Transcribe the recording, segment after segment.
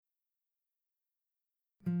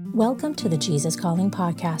Welcome to the Jesus Calling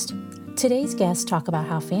podcast. Today's guests talk about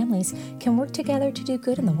how families can work together to do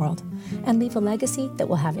good in the world and leave a legacy that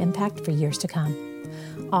will have impact for years to come.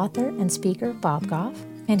 Author and speaker Bob Goff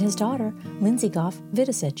and his daughter, Lindsey Goff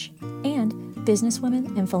Viducich, and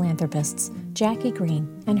businesswomen and philanthropists Jackie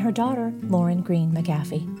Green and her daughter, Lauren Green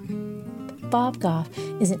McAfee. Bob Goff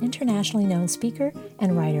is an internationally known speaker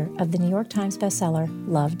and writer of the New York Times bestseller,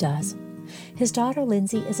 Love Does. His daughter,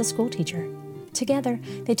 Lindsey, is a school teacher. Together,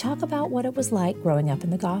 they talk about what it was like growing up in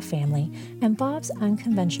the Goff family and Bob's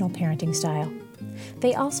unconventional parenting style.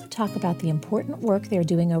 They also talk about the important work they're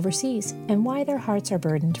doing overseas and why their hearts are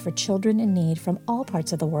burdened for children in need from all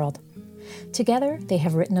parts of the world. Together, they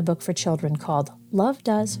have written a book for children called Love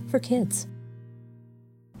Does for Kids.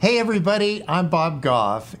 Hey everybody, I'm Bob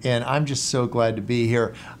Goff, and I'm just so glad to be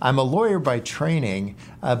here. I'm a lawyer by training,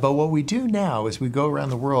 but what we do now is we go around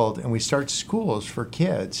the world and we start schools for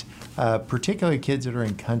kids, particularly kids that are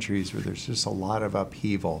in countries where there's just a lot of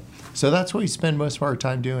upheaval. So that's what we spend most of our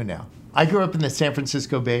time doing now. I grew up in the San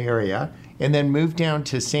Francisco Bay Area and then moved down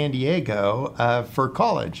to San Diego for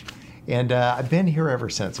college. And I've been here ever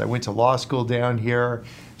since. I went to law school down here,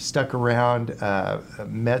 stuck around,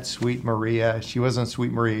 met Sweet Maria. She wasn't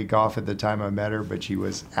Sweet Maria Goff at the time I met her, but she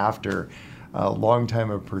was after a long time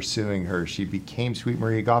of pursuing her. She became Sweet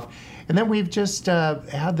Maria Goff. And then we've just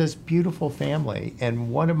had this beautiful family. And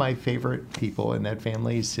one of my favorite people in that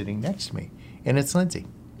family is sitting next to me. And it's Lindsey.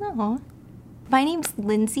 Aww. My name's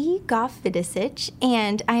Lindsey Goff Viducich,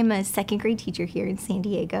 and I'm a second grade teacher here in San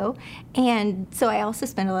Diego. And so I also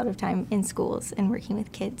spend a lot of time in schools and working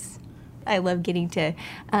with kids. I love getting to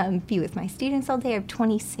be with my students all day. I have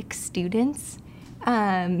 26 students.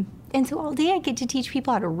 And so all day I get to teach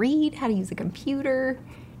people how to read, how to use a computer,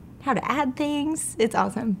 how to add things. It's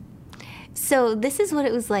awesome. So this is what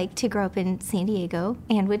it was like to grow up in San Diego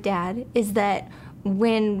and with Dad, is that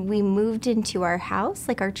when we moved into our house,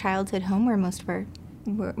 like our childhood home where most of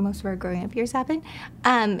our growing up years happened,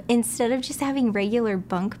 instead of just having regular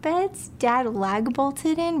bunk beds, Dad lag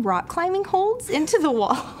bolted in rock climbing holds into the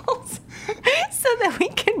walls so that we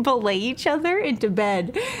could belay each other into bed.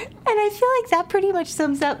 And I feel like that pretty much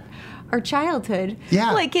sums up our childhood.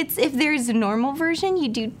 Yeah. Like if there's a normal version, you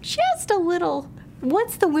do just a little.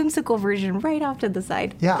 What's the whimsical version right off to the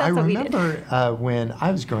side? Yeah, I remember when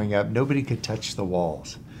I was growing up, nobody could touch the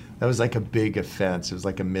walls. That was like a big offense. It was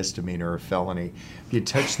like a misdemeanor or a felony if you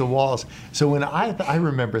touch the walls. So when I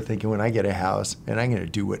remember thinking, when I get a house, and I'm going to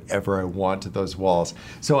do whatever I want to those walls.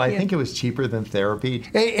 So I think it was cheaper than therapy.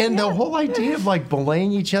 And the whole idea of like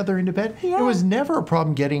belaying each other into bed, it was never a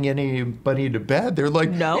problem getting anybody to bed. They're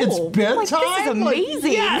like, no, it's bedtime. Like, this is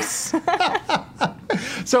amazing. Yes.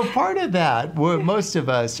 So part of that, most of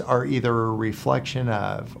us are either a reflection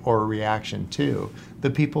of or a reaction to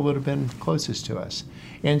the people that have been closest to us.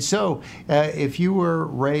 And so if you were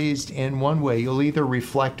raised in one way, you'll either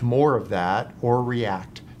reflect more of that or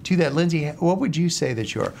react to that. Lindsey, what would you say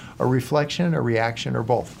that you are? A reflection, a reaction, or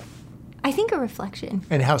both? I think a reflection.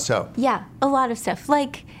 And how so? Yeah, a lot of stuff.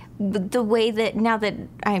 Like the way that now that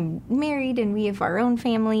I'm married and we have our own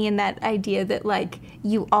family, and that idea that like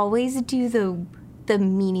you always do the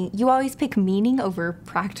meaning, you always pick meaning over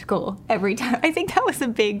practical every time. I think that was a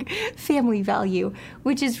big family value,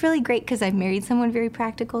 which is really great because I've married someone very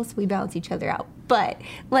practical, so we balance each other out. But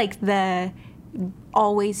like the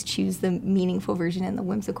always choose the meaningful version and the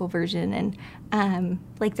whimsical version, and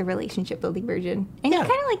like the relationship building version. And you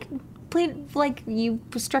kind of like played, like you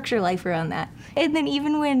structure life around that. And then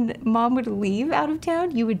even when Mom would leave out of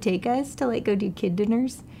town, you would take us to like go do kid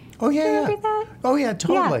dinners. Oh, yeah. Remember that? Oh, yeah,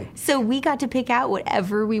 totally. Yeah. So we got to pick out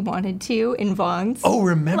whatever we wanted to in Vons. Oh,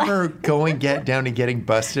 remember going down and getting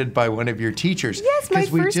busted by one of your teachers? Yes, my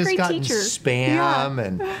first grade teacher. Because we just gotten spam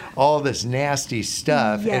and all this nasty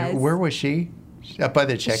stuff. Yes. And where was she? Up by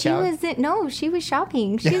the checkout? She was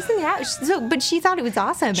shopping. She was in the house. But she thought it was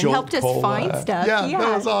awesome and helped us find stuff. Yeah,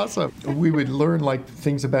 that was awesome. We would learn like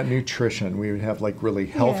things about nutrition. We would have like really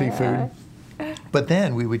healthy food. But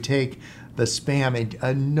then we would take the spam,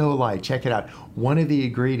 and no lie, check it out. One of the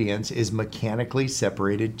ingredients is mechanically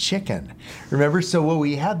separated chicken. Remember? So what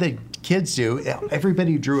we had the kids do,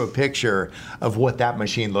 everybody drew a picture of what that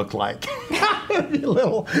machine looked like. A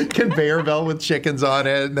little conveyor belt with chickens on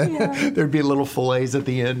it, and then there'd be little fillets at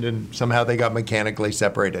the end, and somehow they got mechanically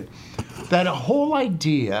separated. that whole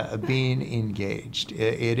idea of being engaged,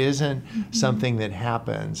 it isn't something that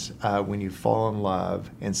happens when you fall in love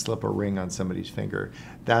and slip a ring on somebody's finger.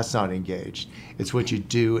 That's not engaged. It's what you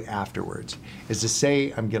do afterwards. Is to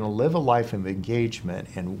say, I'm going to live a life of engagement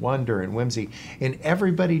and wonder and whimsy. And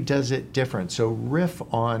everybody does it different. So riff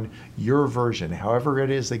on your version, however it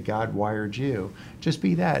is that God wired you. Just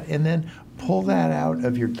be that. And then pull that out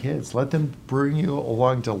of your kids. Let them bring you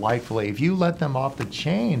along delightfully. If you let them off the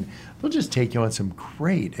chain, they'll just take you on some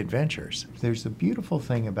great adventures. There's a beautiful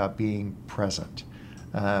thing about being present,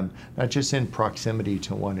 not just in proximity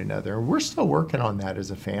to one another. We're still working on that as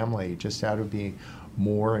a family, just how to be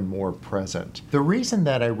more and more present. The reason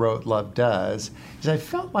that I wrote Love Does is I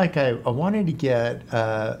felt like I wanted to get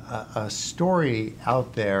a story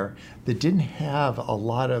out there that didn't have a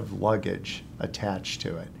lot of luggage attached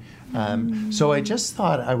to it. So I just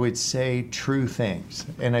thought I would say true things,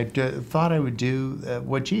 and I thought I would do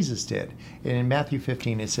what Jesus did. And in Matthew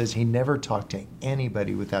 15, it says he never talked to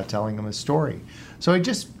anybody without telling them a story. So I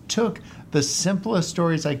just took the simplest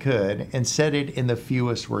stories I could and said it in the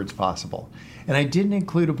fewest words possible. And I didn't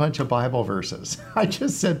include a bunch of Bible verses. I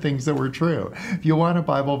just said things that were true. If you want a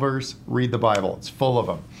Bible verse, read the Bible. It's full of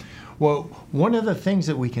them. Well, one of the things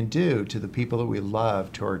that we can do to the people that we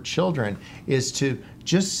love, to our children, is to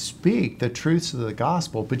just speak the truths of the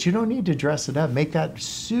gospel, but you don't need to dress it up. Make that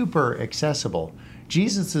super accessible.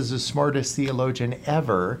 Jesus is the smartest theologian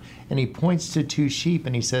ever, and he points to two sheep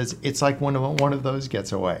and he says, it's like one of those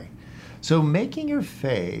gets away. So making your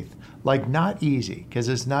faith like not easy, because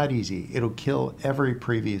it's not easy. It'll kill every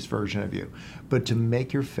previous version of you, but to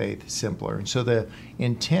make your faith simpler. And so the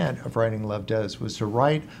intent of writing Love Does was to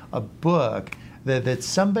write a book that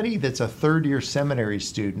somebody that's a third-year seminary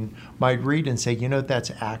student might read and say, you know,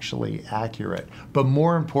 that's actually accurate. But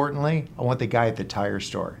more importantly, I want the guy at the tire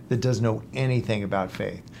store that doesn't know anything about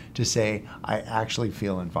faith to say, I actually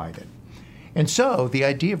feel invited. And so the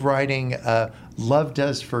idea of writing Love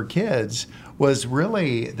Does for Kids was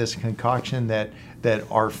really this concoction that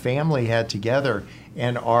our family had together,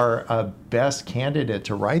 and our best candidate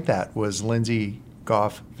to write that was Lindsey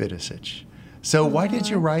Goff Viducich. So why did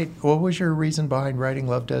you write, what was your reason behind writing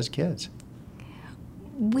Love Does Kids?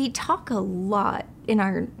 We talk a lot in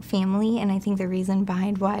our family, and I think the reason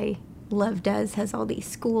behind why Love Does has all these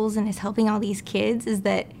schools and is helping all these kids is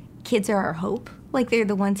that kids are our hope. Like, they're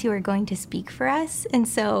the ones who are going to speak for us. And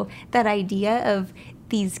so that idea of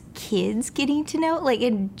these kids getting to know, like,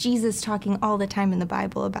 and Jesus talking all the time in the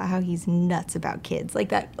Bible about how he's nuts about kids, like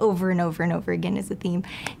that over and over and over again is a theme.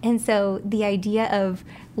 And so the idea of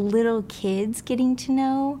little kids getting to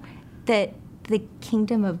know that the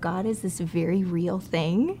kingdom of God is this very real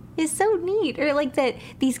thing is so neat. Or like that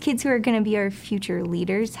these kids who are going to be our future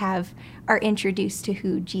leaders are introduced to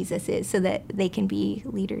who Jesus is so that they can be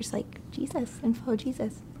leaders like Jesus and follow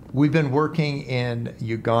Jesus. We've been working in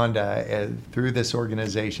Uganda through this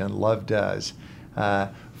organization, Love Does,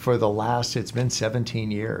 for the last, it's been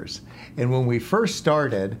 17 years. And when we first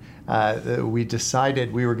started, we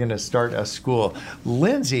decided we were going to start a school.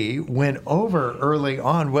 Lindsey went over early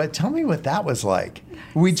on. Tell me what that was like.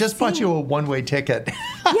 We just bought you a one-way ticket.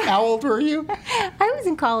 Yeah. How old were you? I was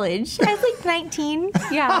in college. I was like 19.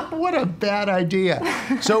 Yeah. What a bad idea.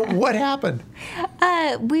 So what happened?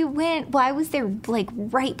 We went, I was there like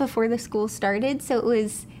right before the school started. So it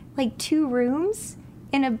was like 2 rooms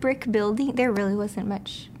in a brick building. There really wasn't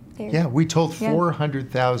much there. Yeah, we told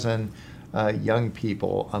 400,000 young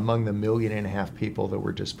people, among the 1.5 million people that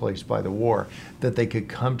were displaced by the war, that they could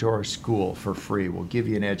come to our school for free. We'll give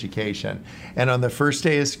you an education. And on the first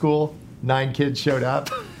day of school, 9 kids showed up.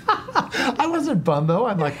 I wasn't bummed, though.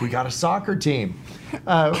 I'm like, we got a soccer team.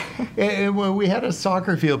 And we had a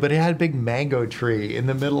soccer field, but it had a big mango tree in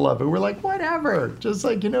the middle of it. We're like, whatever, just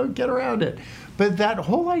like, get around it. But that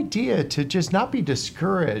whole idea to just not be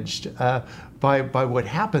discouraged by what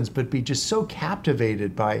happens, but be just so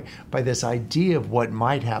captivated by this idea of what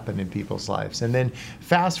might happen in people's lives. And then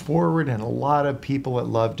fast forward, and a lot of people at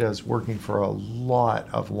Love Does working for a lot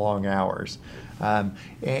of long hours.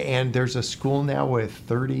 And there's a school now with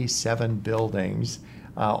 37 buildings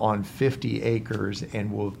on 50 acres,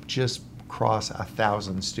 and will just cross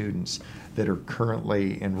 1,000 students that are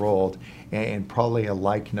currently enrolled, and probably a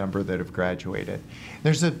like number that have graduated.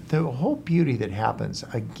 There's the whole beauty that happens.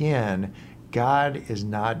 Again, God is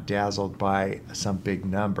not dazzled by some big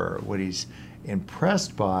number. What he's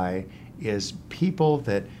impressed by is people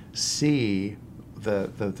that see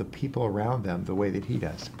the people around them the way that he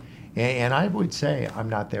does. And I would say I'm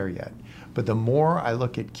not there yet. But the more I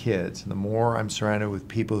look at kids, and the more I'm surrounded with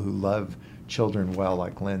people who love children well,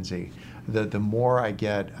 like Lindsey, the more I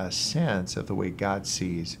get a sense of the way God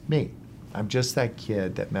sees me. I'm just that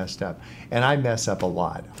kid that messed up. And I mess up a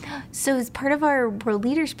lot. So as part of our World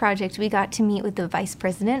Leaders Project, we got to meet with the Vice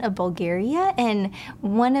President of Bulgaria. And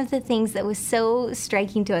one of the things that was so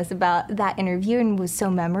striking to us about that interview and was so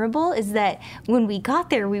memorable is that when we got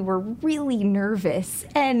there, we were really nervous.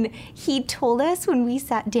 And he told us when we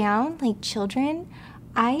sat down, like, children,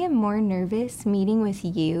 I am more nervous meeting with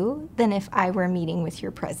you than if I were meeting with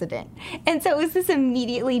your president. And so it was this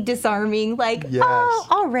immediately disarming, like, Yes. oh,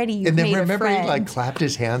 already you've made a friend. And then remember he like clapped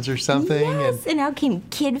his hands or something? Yes, and out came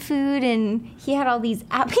kid food, and he had all these,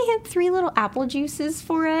 he had 3 little apple juices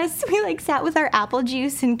for us. We like sat with our apple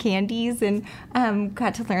juice and candies and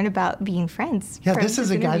got to learn about being friends. Yeah, this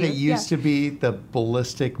is a guy that used to be the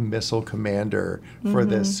ballistic missile commander for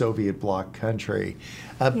the Soviet bloc country.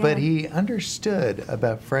 But he understood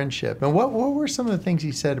about friendship. And what were some of the things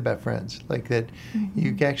he said about friends? Like that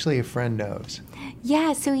you actually a friend knows.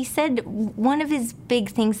 Yeah, so he said one of his big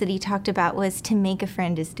things that he talked about was to make a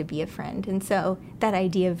friend is to be a friend. And so that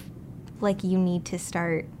idea of, like, you need to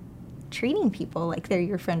start treating people like they're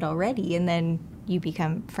your friend already, and then you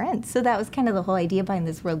become friends. So that was kind of the whole idea behind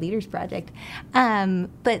this World Leaders Project.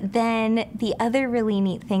 But then the other really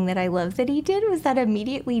neat thing that I love that he did was that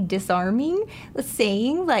immediately disarming,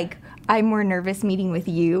 saying, like, I'm more nervous meeting with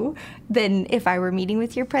you than if I were meeting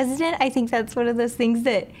with your president. I think that's one of those things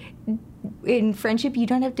that in friendship, you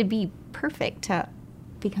don't have to be perfect to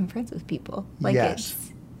become friends with people. Like, yes.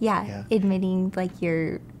 it's, admitting, like,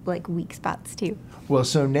 your, like, weak spots, too. Well,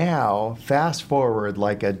 so now, fast forward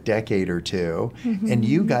like a decade or two, and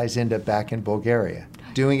you guys end up back in Bulgaria.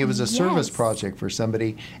 Doing it was a service project for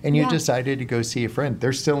somebody, and you decided to go see a friend.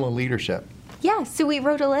 They're still in leadership. Yeah, so we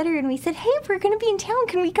wrote a letter and we said, hey, if we're going to be in town,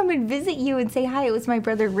 can we come and visit you and say hi? It was my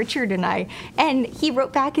brother Richard and I. And he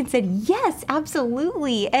wrote back and said, yes,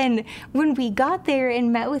 absolutely. And when we got there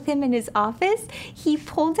and met with him in his office, he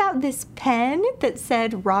pulled out this pen that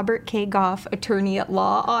said Robert K. Goff, attorney at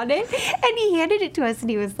law, on it. And he handed it to us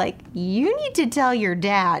and he was like, you need to tell your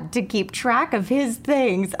dad to keep track of his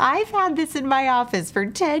things. I've had this in my office for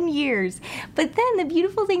 10 years. But then the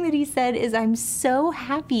beautiful thing that he said is, I'm so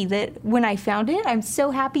happy that when I found it, I'm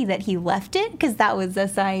so happy that he left it, because that was a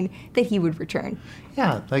sign that he would return.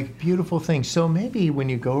 Yeah, like beautiful things. So maybe when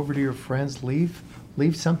you go over to your friends, leave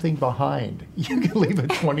something behind. You can leave a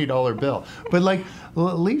 $20 bill, but like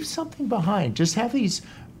leave something behind. Just have these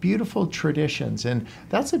beautiful traditions, and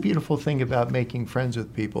that's a beautiful thing about making friends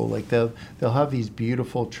with people. Like they'll have these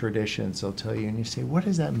beautiful traditions they'll tell you, and you say, what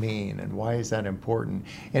does that mean and why is that important?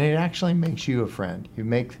 And it actually makes you a friend. You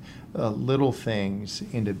make little things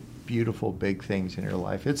into beautiful big things in your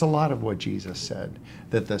life. It's a lot of what Jesus said,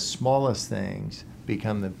 that the smallest things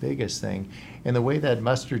become the biggest thing. And the way that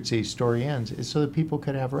mustard seed story ends is so that people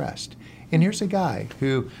could have rest. And here's a guy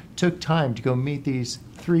who took time to go meet these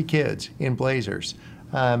 3 kids in Blazers.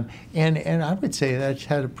 And I would say that's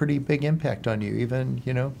had a pretty big impact on you, even,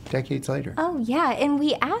 decades later. Oh, yeah. And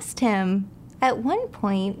we asked him at one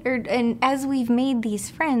point, and as we've made these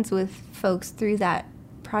friends with folks through that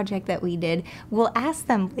project that we did, we'll ask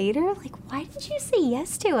them later, like, why did you say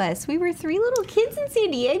yes to us? We were 3 little kids in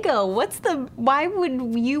San Diego. Why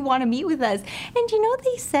would you want to meet with us? And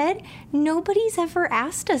they said, nobody's ever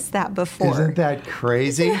asked us that before. Isn't that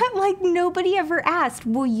crazy? Like, nobody ever asked,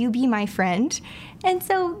 will you be my friend? And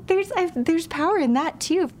so there's power in that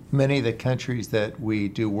too. Many of the countries that we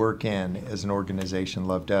do work in as an organization,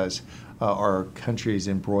 Love Does, are countries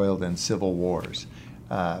embroiled in civil wars.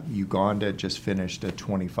 Uganda just finished a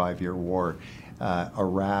 25-year war.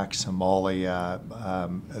 Iraq, Somalia,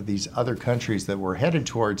 these other countries that we're headed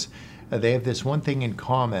towards, they have this one thing in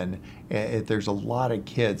common. There's a lot of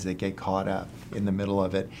kids that get caught up in the middle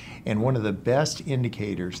of it. And one of the best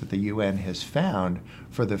indicators that the UN has found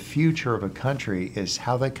for the future of a country is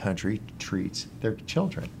how the country treats their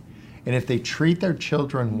children. And if they treat their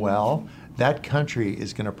children well, that country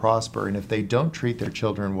is going to prosper. And if they don't treat their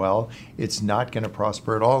children well, it's not going to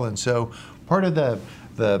prosper at all. And so part of the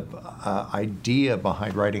idea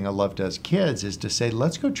behind writing A Love Does Kids is to say,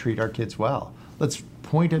 let's go treat our kids well. Let's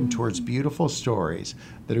point them towards beautiful stories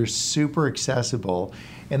that are super accessible,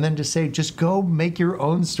 and then to say, just go make your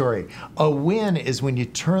own story. A win is when you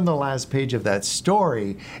turn the last page of that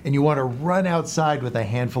story and you want to run outside with a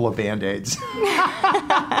handful of Band-Aids.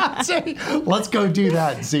 Say, let's go do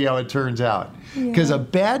that and see how it turns out. Because a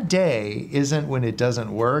bad day isn't when it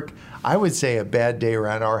doesn't work. I would say a bad day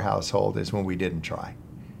around our household is when we didn't try.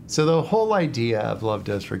 So the whole idea of Love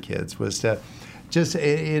Does for Kids was to just,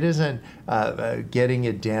 it isn't getting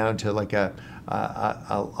it down to like a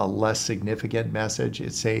a less significant message.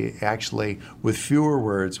 It's say actually with fewer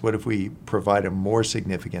words, what if we provide a more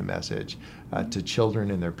significant message to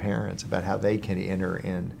children and their parents about how they can enter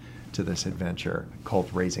into this adventure called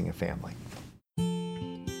raising a family?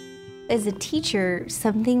 As a teacher,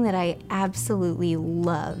 something that I absolutely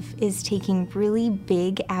love is taking really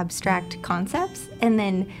big abstract concepts and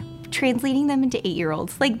then translating them into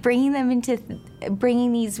 8-year-olds, like bringing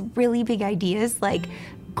these really big ideas like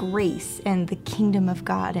grace and the kingdom of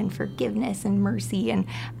God and forgiveness and mercy, and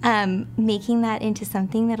making that into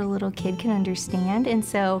something that a little kid can understand. And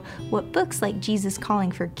so what books like Jesus Calling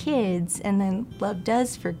for Kids and then Love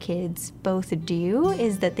Does for Kids both do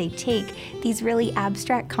is that they take these really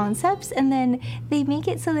abstract concepts and then they make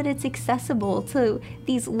it so that it's accessible to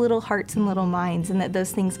these little hearts and little minds, and that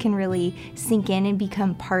those things can really sink in and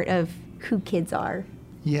become part of who kids are.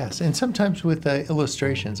 Yes, and sometimes with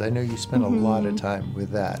illustrations. I know you spend a lot of time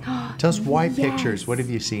with that. Tell us why pictures. What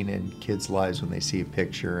have you seen in kids' lives when they see a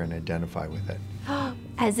picture and identify with it?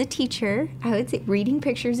 As a teacher, I would say reading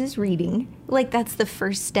pictures is reading. Like, that's the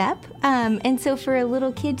first step. And so for a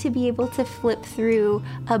little kid to be able to flip through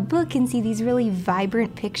a book and see these really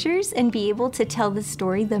vibrant pictures and be able to tell the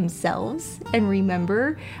story themselves and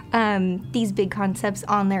remember these big concepts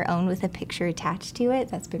on their own with a picture attached to it,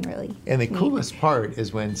 that's been really And the neat. coolest part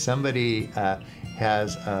is when somebody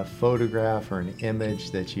has a photograph or an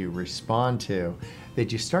image that you respond to,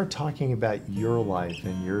 that you start talking about your life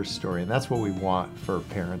and your story. And that's what we want for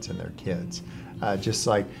parents and their kids. Just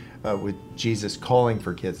like with Jesus Calling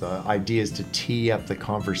for Kids, the idea is to tee up the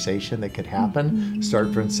conversation that could happen,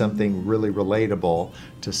 start from something really relatable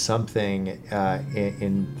to something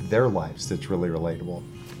in their lives that's really relatable.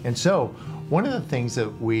 And so one of the things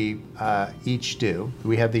that we each do,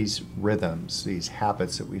 we have these rhythms, these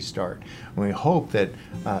habits that we start. And we hope that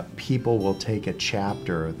people will take a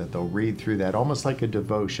chapter, that they'll read through that almost like a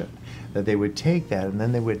devotion, that they would take that and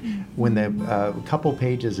then they would, when the couple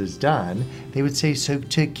pages is done, they would say, so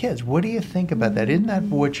to kids, what do you think about that? Isn't that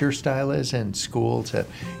what your style is in school?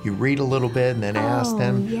 You read a little bit and then ask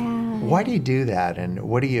them, why do you do that? And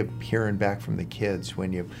what are you hearing back from the kids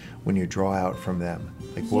when you draw out from them?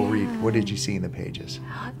 Like, we'll read, what did you see in the pages?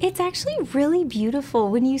 It's actually really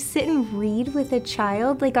beautiful when you sit and read with a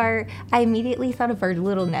child. Like I immediately thought of our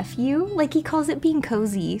little nephew. Like, he calls it being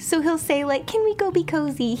cozy. So he'll say, like, can we go be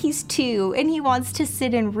cozy? He's 2 and he wants to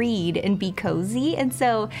sit and read and be cozy. And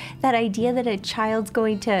so that idea that a child's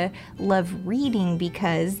going to love reading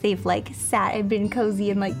because they've like sat and been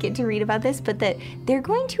cozy and like get to read about this, but that they're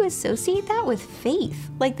going to associate that with faith.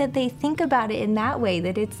 Like, that they think about it in that way,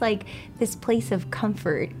 that it's like this place of comfort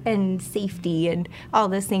and safety and all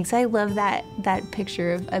those things. So I love that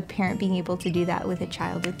picture of a parent being able to do that with a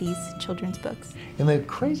child with these children's books. And the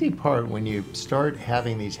crazy part, when you start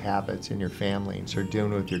having these habits in your family and start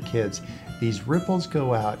doing it with your kids, these ripples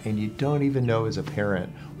go out and you don't even know as a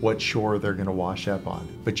parent what shore they're going to wash up on,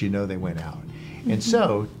 but you know they went out. And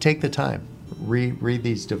so take the time. Read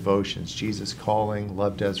these devotions, Jesus Calling,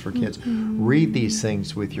 Love Does for Kids. Read these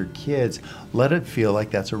things with your kids. Let it feel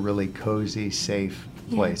like that's a really cozy, safe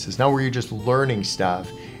place. It's not where you're just learning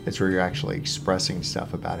stuff. It's where you're actually expressing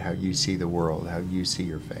stuff about how you see the world, how you see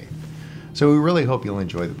your faith. So we really hope you'll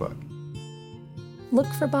enjoy the book.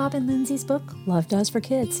 Look for Bob and Lindsey's book, Love Does for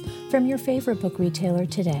Kids, from your favorite book retailer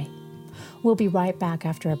today. We'll be right back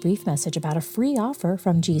after a brief message about a free offer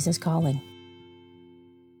from Jesus Calling.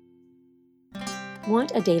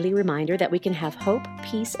 Want a daily reminder that we can have hope,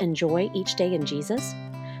 peace, and joy each day in Jesus?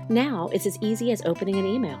 Now it's as easy as opening an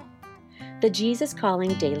email. The Jesus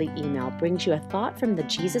Calling Daily Email brings you a thought from the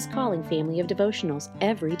Jesus Calling family of devotionals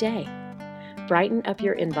every day. Brighten up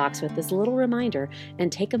your inbox with this little reminder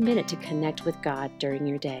and take a minute to connect with God during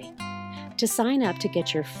your day. To sign up to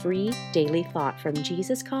get your free daily thought from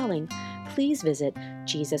Jesus Calling, please visit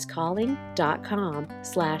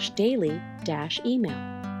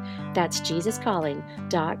jesuscalling.com/daily-email. That's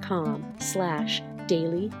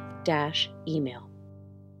jesuscalling.com/daily-email.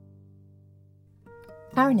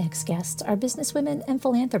 Our next guests are businesswomen and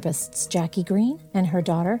philanthropists Jackie Green and her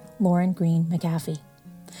daughter, Lauren Green McAfee.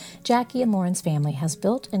 Jackie and Lauren's family has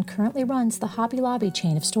built and currently runs the Hobby Lobby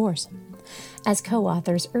chain of stores. As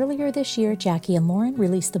co-authors, earlier this year, Jackie and Lauren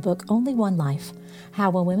released the book Only One Life, How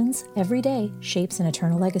a Woman's Every Day Shapes an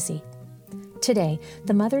Eternal Legacy. Today,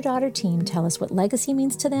 the mother-daughter team tell us what legacy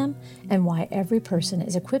means to them and why every person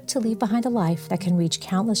is equipped to leave behind a life that can reach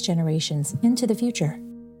countless generations into the future.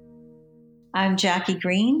 I'm Jackie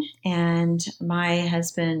Green, and my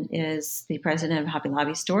husband is the president of Hobby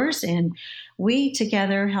Lobby Stores, and we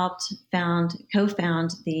together helped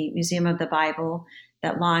co-found the Museum of the Bible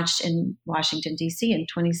that launched in Washington, D.C. in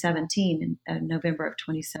 2017, in November of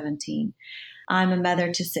 2017. I'm a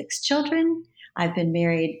mother to 6 children. I've been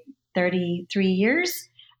married 33 years,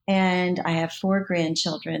 and I have 4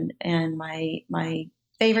 grandchildren. And my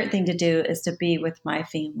favorite thing to do is to be with my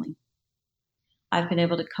family. I've been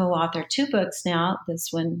able to co-author 2 books now. This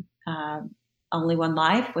one, Only One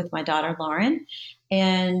Life, with my daughter Lauren,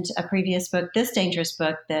 and a previous book, This Dangerous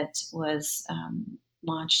Book, that was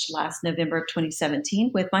launched last November of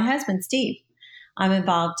 2017 with my husband, Steve. I'm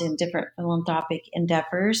involved in different philanthropic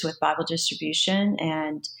endeavors with Bible distribution,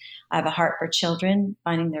 and I have a heart for children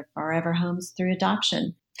finding their forever homes through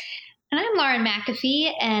adoption. And I'm Lauren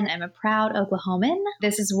McAfee, and I'm a proud Oklahoman.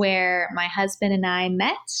 This is where my husband and I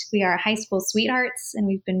met. We are high school sweethearts, and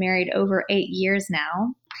we've been married over 8 years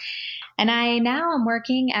now. And I now am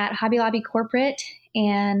working at Hobby Lobby Corporate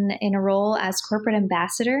and in a role as corporate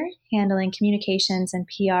ambassador, handling communications and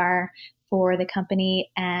PR for the company,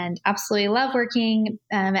 and absolutely love working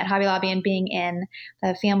at Hobby Lobby and being in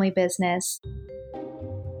the family business.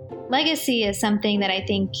 Legacy is something that I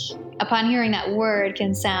think, upon hearing that word,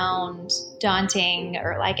 can sound daunting,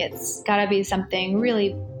 or like it's got to be something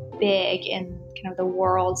really big in kind of the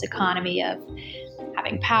world's economy of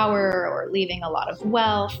having power or leaving a lot of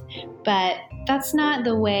wealth. But that's not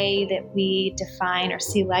the way that we define or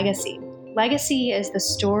see legacy. Legacy is the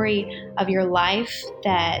story of your life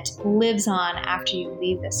that lives on after you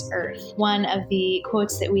leave this earth. One of the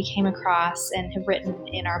quotes that we came across and have written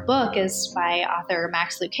in our book is by author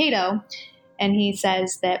Max Lucado, and he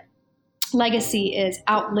says that legacy is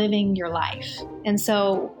outliving your life. And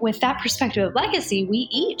so with that perspective of legacy, we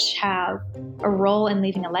each have a role in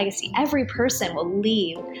leaving a legacy. Every person will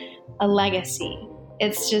leave a legacy.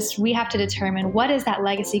 It's just, we have to determine, what is that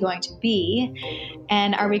legacy going to be?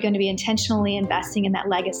 And are we going to be intentionally investing in that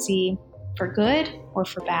legacy for good or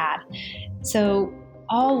for bad? So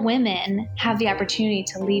all women have the opportunity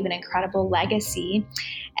to leave an incredible legacy.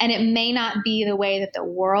 And it may not be the way that the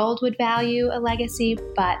world would value a legacy,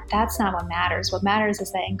 but that's not what matters. What matters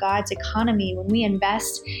is that in God's economy, when we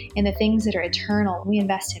invest in the things that are eternal, when we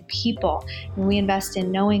invest in people, when we invest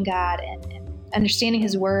in knowing God and understanding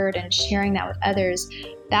His Word and sharing that with others,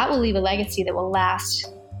 that will leave a legacy that will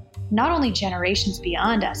last not only generations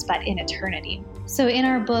beyond us, but in eternity. So in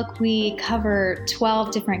our book, we cover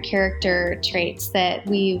 12 different character traits that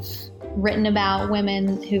we've written about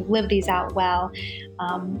women who've lived these out well.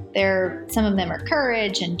 Some of them are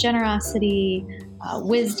courage and generosity,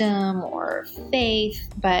 wisdom or faith,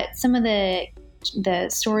 but some of the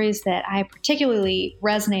stories that I particularly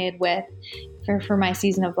resonated with for my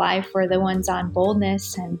season of life were the ones on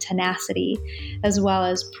boldness and tenacity, as well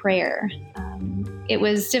as prayer. It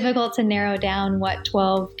was difficult to narrow down what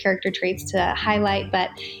 12 character traits to highlight, but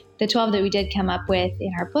the 12 that we did come up with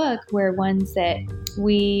in our book were ones that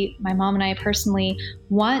my mom and I personally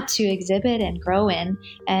want to exhibit and grow in.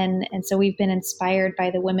 And so we've been inspired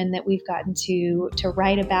by the women that we've gotten to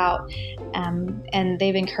write about, and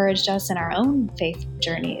they've encouraged us in our own faith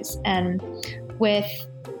journeys. And with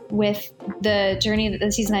the journey that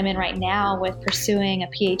the season I'm in right now with pursuing a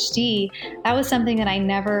PhD, that was something that I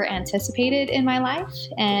never anticipated in my life.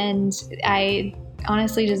 And I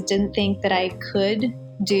honestly just didn't think that I could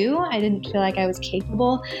do. I didn't feel like I was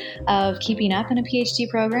capable of keeping up in a PhD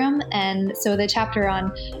program. And so the chapter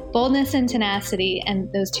on boldness and tenacity,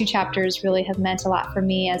 and those 2 chapters really have meant a lot for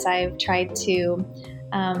me as I've tried to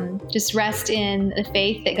just rest in the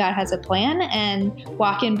faith that God has a plan and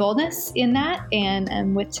walk in boldness in that,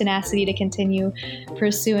 and with tenacity to continue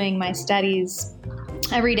pursuing my studies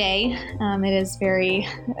every day.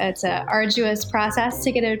 It's an arduous process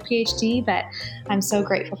to get a PhD, but I'm so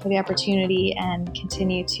grateful for the opportunity and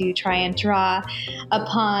continue to try and draw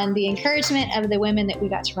upon the encouragement of the women that we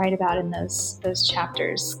got to write about in those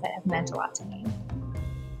chapters that have meant a lot to me.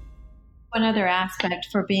 One other aspect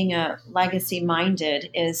for being a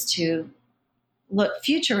legacy-minded is to look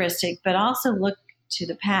futuristic, but also look to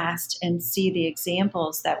the past and see the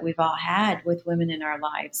examples that we've all had with women in our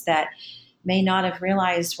lives that may not have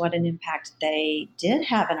realized what an impact they did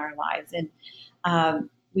have in our lives. And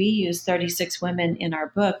we use 36 women in our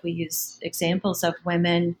book. We use examples of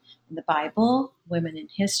women in the Bible, women in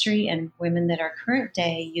history, and women that are current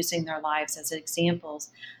day using their lives as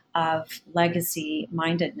examples of legacy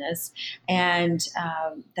mindedness, and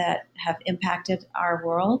that have impacted our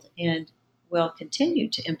world and will continue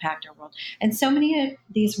to impact our world. And so many of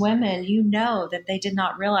these women, that they did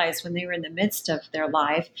not realize when they were in the midst of their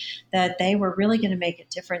life that they were really going to make a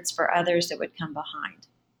difference for others that would come behind.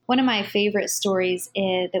 One of my favorite stories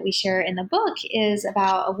that we share in the book is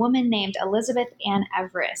about a woman named Elizabeth Ann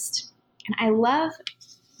Everest. And I love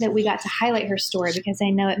that we got to highlight her story, because I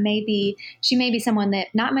know she may be someone that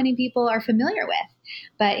not many people are familiar with.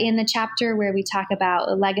 But in the chapter where we talk about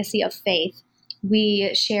a legacy of faith,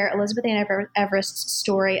 we share Elizabeth Ann Everest's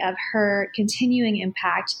story of her continuing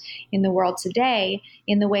impact in the world today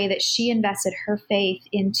in the way that she invested her faith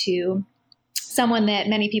into someone that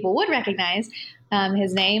many people would recognize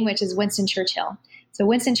his name, which is Winston Churchill. So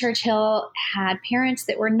Winston Churchill had parents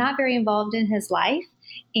that were not very involved in his life,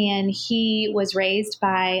 and he was raised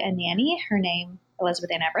by a nanny, her name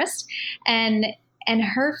Elizabeth Ann Everest, and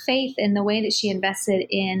her faith in the way that she invested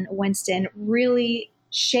in Winston really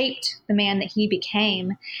shaped the man that he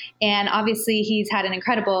became. And obviously he's had an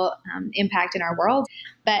incredible impact in our world.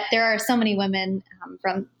 But there are so many women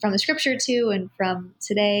from the scripture too, and from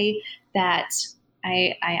today, that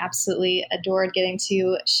I absolutely adored getting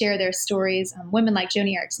to share their stories. Women like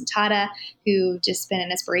Joni Eareckson Tada, who've just been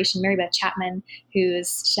an inspiration. Mary Beth Chapman,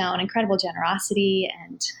 who's shown incredible generosity,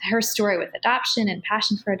 and her story with adoption and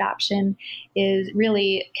passion for adoption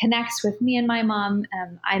really connects with me and my mom.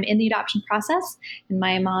 I'm in the adoption process, and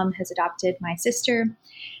my mom has adopted my sister.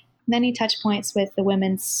 Many touch points with the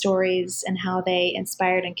women's stories and how they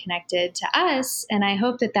inspired and connected to us. And I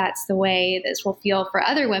hope that that's the way this will feel for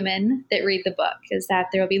other women that read the book, is that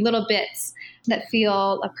there will be little bits that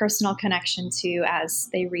feel a personal connection to as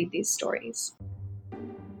they read these stories.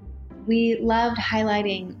 We loved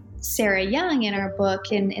highlighting Sarah Young in our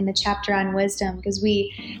book in the chapter on wisdom, because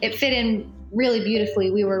it fit in really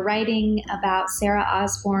beautifully. We were writing about Sarah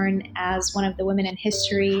Osborne as one of the women in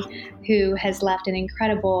history who has left an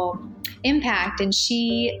incredible impact. And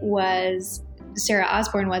Sarah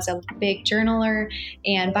Osborne was a big journaler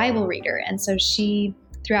and Bible reader. And so she,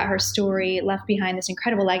 throughout her story, left behind this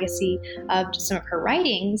incredible legacy of some of her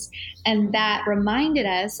writings. And that reminded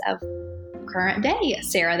us of current day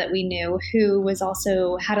Sarah that we knew, who was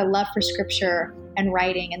also had a love for scripture and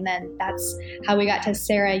writing. And then that's how we got to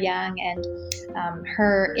Sarah Young and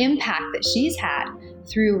her impact that she's had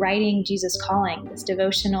through writing Jesus Calling, this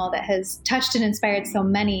devotional that has touched and inspired so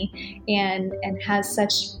many, and has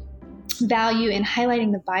such value in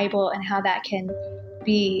highlighting the Bible and how that can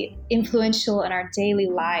be influential in our daily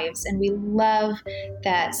lives. And we love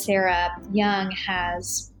that Sarah Young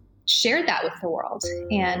has shared that with the world,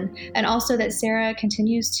 and also that Sarah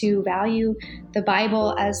continues to value the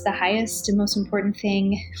Bible as the highest and most important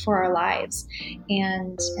thing for our lives.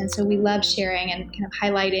 And so we love sharing and kind of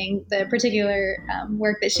highlighting the particular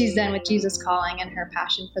work that she's done with Jesus Calling and her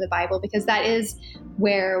passion for the Bible, because that is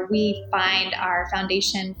where we find our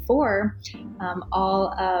foundation for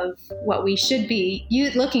all of what we should be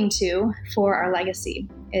looking to for our legacy,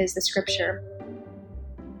 is the scripture.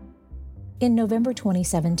 In November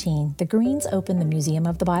 2017, the Greens opened the Museum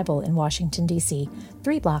of the Bible in Washington, D.C.,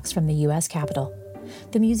 3 blocks from the U.S. Capitol.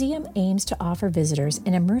 The museum aims to offer visitors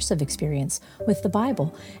an immersive experience with the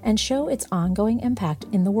Bible and show its ongoing impact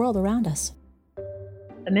in the world around us.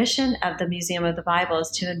 The mission of the Museum of the Bible is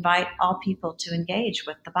to invite all people to engage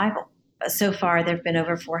with the Bible. So far, there have been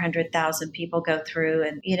over 400,000 people go through,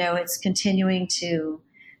 and it's continuing to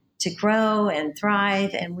grow and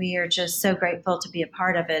thrive, and we are just so grateful to be a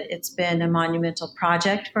part of it. It's been a monumental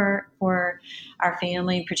project for our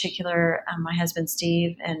family, in particular, my husband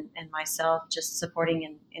Steve and myself, just supporting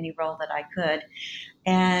in any role that I could.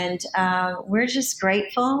 And we're just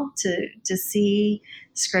grateful to see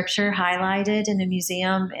Scripture highlighted in a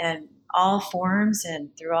museum in all forms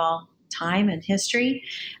and through all time and history.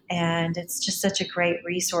 And it's just such a great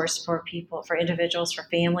resource for people, for individuals, for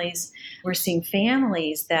families. We're seeing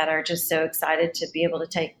families that are just so excited to be able to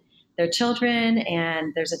take their children,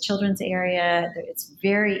 and there's a children's area. It's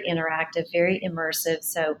very interactive, very immersive.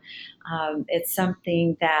 So it's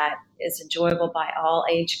something that is enjoyable by all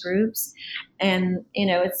age groups. And,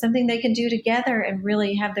 it's something they can do together and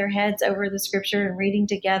really have their heads over the scripture and reading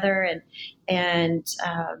together and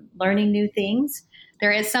learning new things.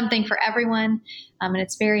 There is something for everyone, and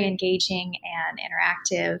it's very engaging and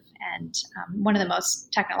interactive, and one of the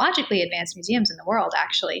most technologically advanced museums in the world,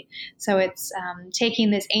 actually. So it's taking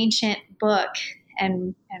this ancient book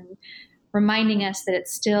and reminding us that it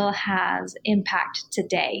still has impact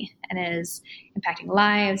today and is impacting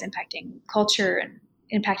lives, impacting culture, and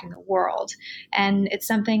impacting the world. And it's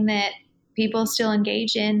something that people still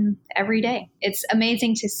engage in every day. It's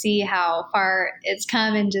amazing to see how far it's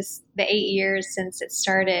come in just the 8 years since it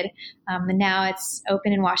started. And now it's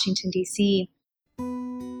open in Washington, D.C.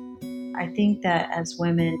 I think that as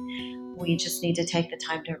women, we just need to take the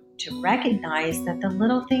time to recognize that the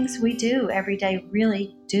little things we do every day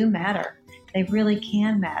really do matter. They really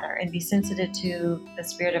can matter, and be sensitive to the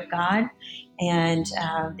Spirit of God and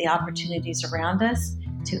the opportunities around us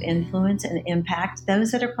to influence and impact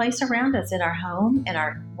those that are placed around us in our home, in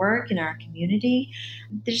our work, in our community.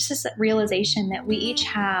 There's this realization that we each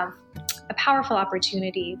have a powerful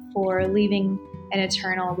opportunity for leaving an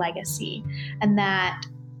eternal legacy, and that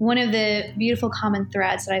one of the beautiful common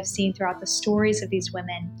threads that I've seen throughout the stories of these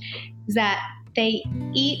women is that they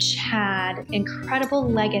each had incredible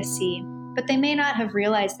legacy, but they may not have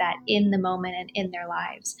realized that in the moment and in their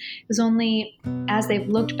lives. It was only as they've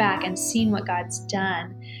looked back and seen what God's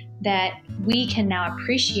done that we can now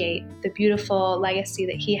appreciate the beautiful legacy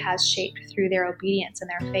that He has shaped through their obedience and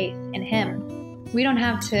their faith in Him. We don't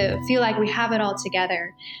have to feel like we have it all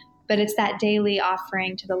together, but it's that daily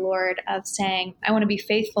offering to the Lord of saying, I want to be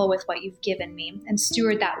faithful with what you've given me and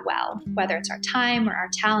steward that well, whether it's our time or our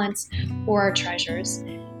talents or our treasures.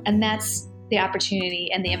 And that's the opportunity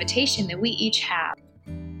and the invitation that we each have.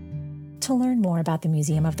 To learn more about the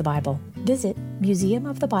Museum of the Bible, visit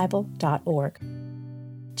museumofthebible.org.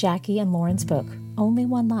 Jackie and Lauren's book, Only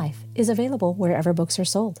One Life, is available wherever books are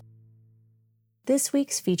sold. This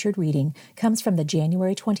week's featured reading comes from the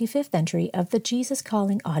January 25th entry of the Jesus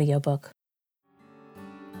Calling audiobook.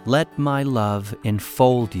 Let my love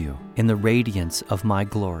enfold you in the radiance of my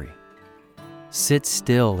glory. Sit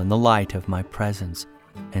still in the light of my presence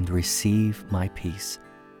and receive my peace.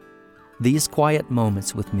 These quiet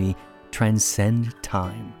moments with me transcend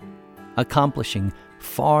time, accomplishing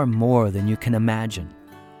far more than you can imagine.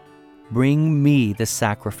 Bring me the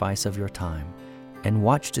sacrifice of your time, and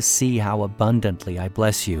watch to see how abundantly I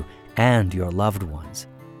bless you and your loved ones.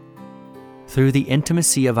 Through the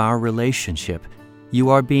intimacy of our relationship, you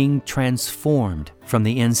are being transformed from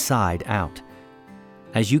the inside out.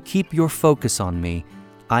 As you keep your focus on me,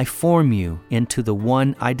 I form you into the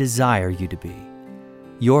one I desire you to be.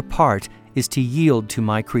 Your part is to yield to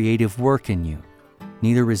my creative work in you,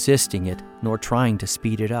 neither resisting it nor trying to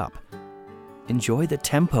speed it up. Enjoy the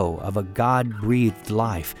tempo of a God-breathed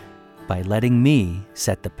life by letting me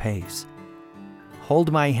set the pace.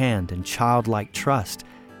 Hold my hand in childlike trust,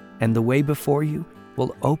 and the way before you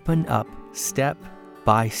will open up step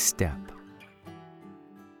by step.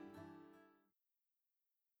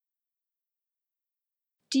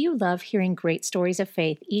 Do you love hearing great stories of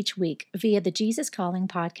faith each week via the Jesus Calling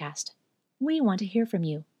podcast? We want to hear from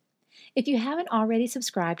you. If you haven't already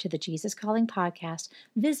subscribed to the Jesus Calling podcast,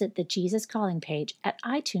 visit the Jesus Calling page at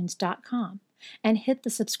itunes.com and hit the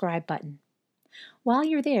subscribe button. While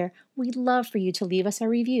you're there, we'd love for you to leave us a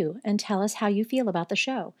review and tell us how you feel about the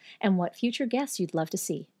show and what future guests you'd love to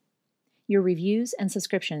see. Your reviews and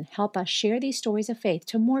subscription help us share these stories of faith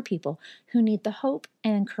to more people who need the hope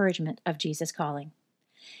and encouragement of Jesus Calling.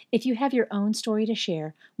 If you have your own story to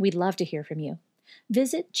share, we'd love to hear from you.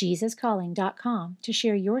 Visit JesusCalling.com to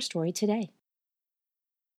share your story today.